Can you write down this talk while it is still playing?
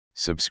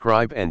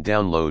Subscribe and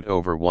download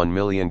over 1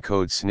 million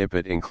code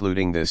snippet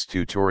including this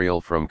tutorial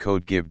from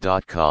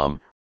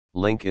codegive.com,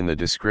 link in the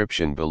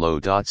description below.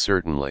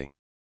 Certainly.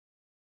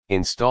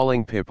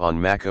 Installing pip on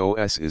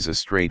macOS is a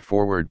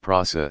straightforward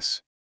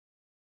process.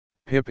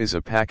 Pip is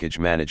a package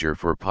manager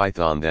for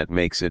Python that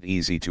makes it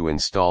easy to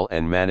install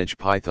and manage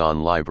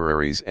Python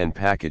libraries and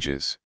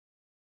packages.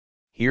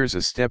 Here's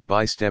a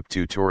step-by-step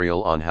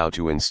tutorial on how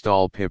to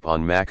install pip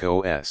on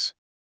macOS.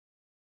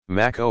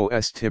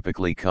 macOS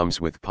typically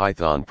comes with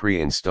Python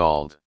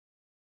pre-installed.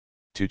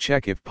 To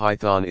check if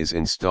Python is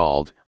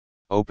installed,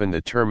 open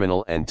the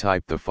terminal and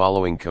type the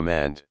following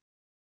command.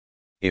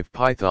 If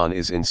Python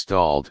is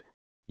installed,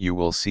 you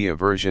will see a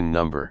version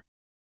number.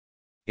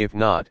 If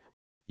not,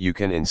 you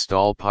can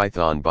install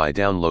Python by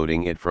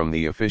downloading it from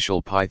the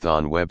official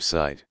Python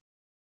website.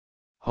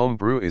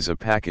 Homebrew is a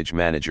package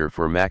manager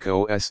for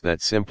macOS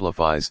that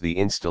simplifies the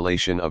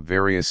installation of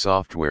various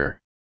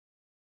software.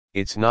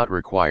 It's not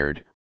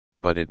required,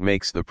 but it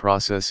makes the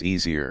process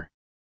easier.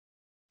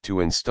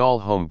 To install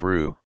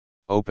Homebrew,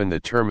 open the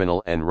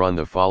terminal and run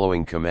the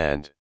following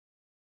command.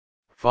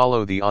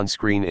 Follow the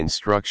on-screen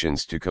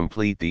instructions to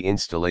complete the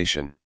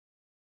installation.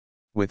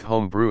 With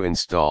Homebrew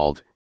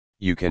installed,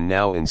 you can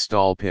now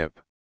install pip.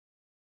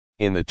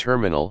 In the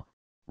terminal,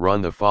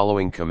 run the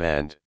following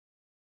command.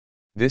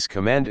 This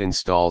command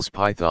installs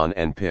Python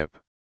and pip.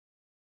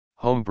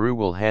 Homebrew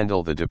will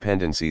handle the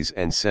dependencies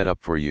and setup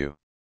for you.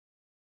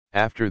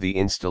 After the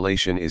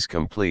installation is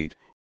complete,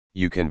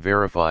 you can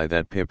verify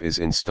that pip is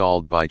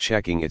installed by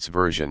checking its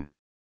version.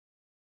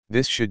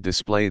 This should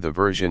display the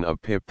version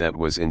of pip that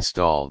was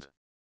installed.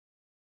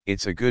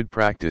 It's a good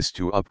practice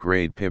to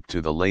upgrade pip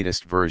to the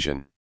latest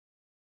version.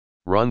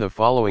 Run the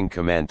following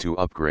command to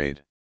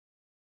upgrade.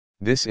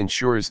 This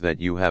ensures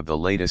that you have the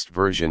latest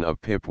version of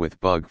pip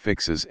with bug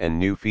fixes and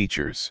new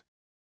features.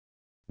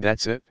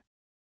 That's it.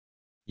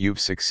 You've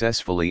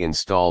successfully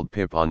installed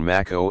pip on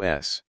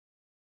macOS.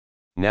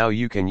 Now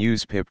you can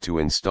use pip to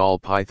install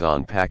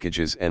Python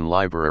packages and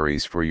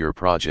libraries for your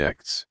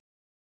projects.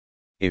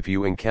 If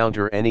you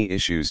encounter any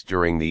issues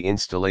during the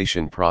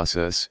installation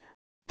process,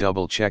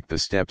 double-check the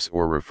steps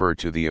or refer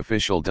to the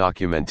official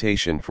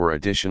documentation for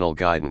additional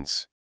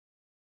guidance.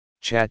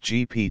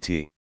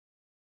 ChatGPT